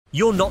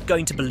You're not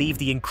going to believe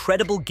the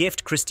incredible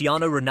gift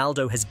Cristiano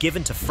Ronaldo has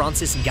given to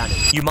Francis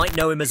Ngannou. You might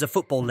know him as a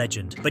football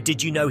legend, but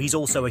did you know he's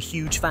also a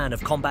huge fan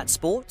of combat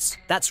sports?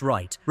 That's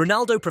right.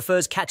 Ronaldo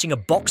prefers catching a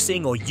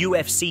boxing or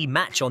UFC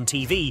match on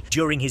TV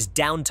during his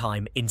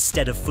downtime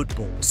instead of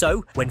football.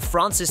 So, when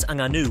Francis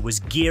Ngannou was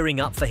gearing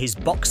up for his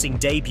boxing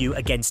debut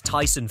against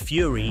Tyson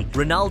Fury,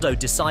 Ronaldo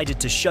decided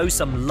to show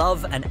some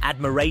love and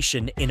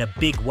admiration in a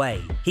big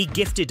way. He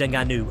gifted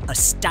Ngannou a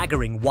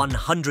staggering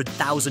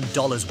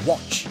 $100,000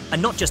 watch,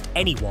 and not just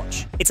any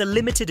watch. It's a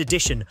limited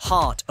edition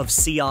Heart of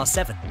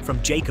CR7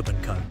 from Jacob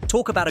 & Co.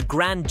 Talk about a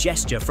grand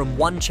gesture from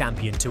one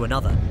champion to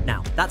another.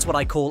 Now, that's what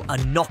I call a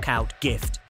knockout gift.